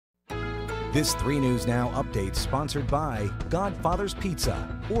This 3 News Now update sponsored by Godfather's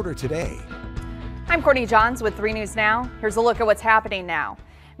Pizza. Order today. I'm Courtney Johns with 3 News Now. Here's a look at what's happening now.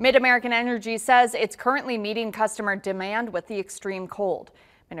 Mid-American Energy says it's currently meeting customer demand with the extreme cold.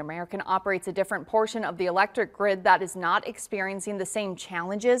 Mid-American operates a different portion of the electric grid that is not experiencing the same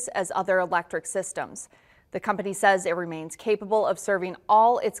challenges as other electric systems. The company says it remains capable of serving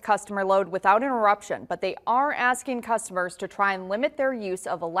all its customer load without interruption, but they are asking customers to try and limit their use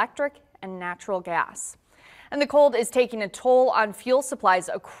of electric and natural gas. And the cold is taking a toll on fuel supplies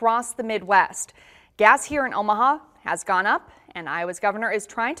across the Midwest. Gas here in Omaha has gone up, and Iowa's governor is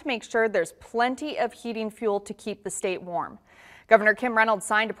trying to make sure there's plenty of heating fuel to keep the state warm. Governor Kim Reynolds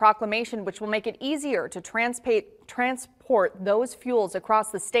signed a proclamation which will make it easier to transport those fuels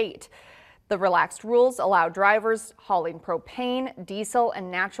across the state. The relaxed rules allow drivers hauling propane, diesel, and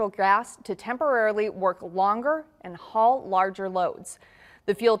natural gas to temporarily work longer and haul larger loads.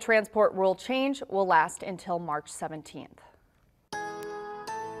 The fuel transport rule change will last until March 17th.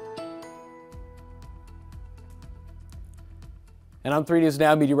 And I'm 3 News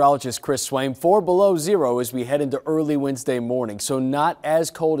Now meteorologist Chris Swaim. 4 below zero as we head into early Wednesday morning. So not as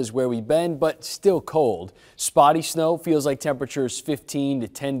cold as where we've been, but still cold. Spotty snow feels like temperatures 15 to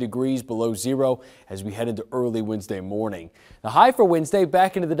 10 degrees below zero as we head into early Wednesday morning. The high for Wednesday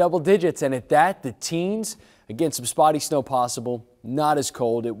back into the double digits, and at that, the teens. Again, some spotty snow possible. Not as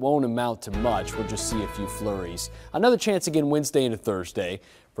cold. It won't amount to much. We'll just see a few flurries. Another chance again Wednesday into Thursday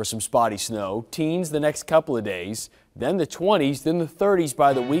for some spotty snow. Teens the next couple of days, then the 20s, then the 30s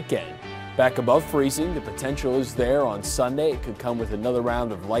by the weekend. Back above freezing, the potential is there on Sunday. It could come with another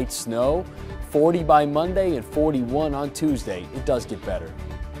round of light snow. 40 by Monday and 41 on Tuesday. It does get better.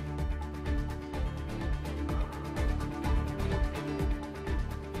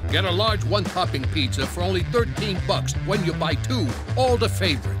 Get a large one-topping pizza for only $13 when you buy 2. All the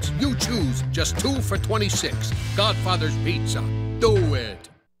favorites. You choose just 2 for $26. Godfather's Pizza. Do it.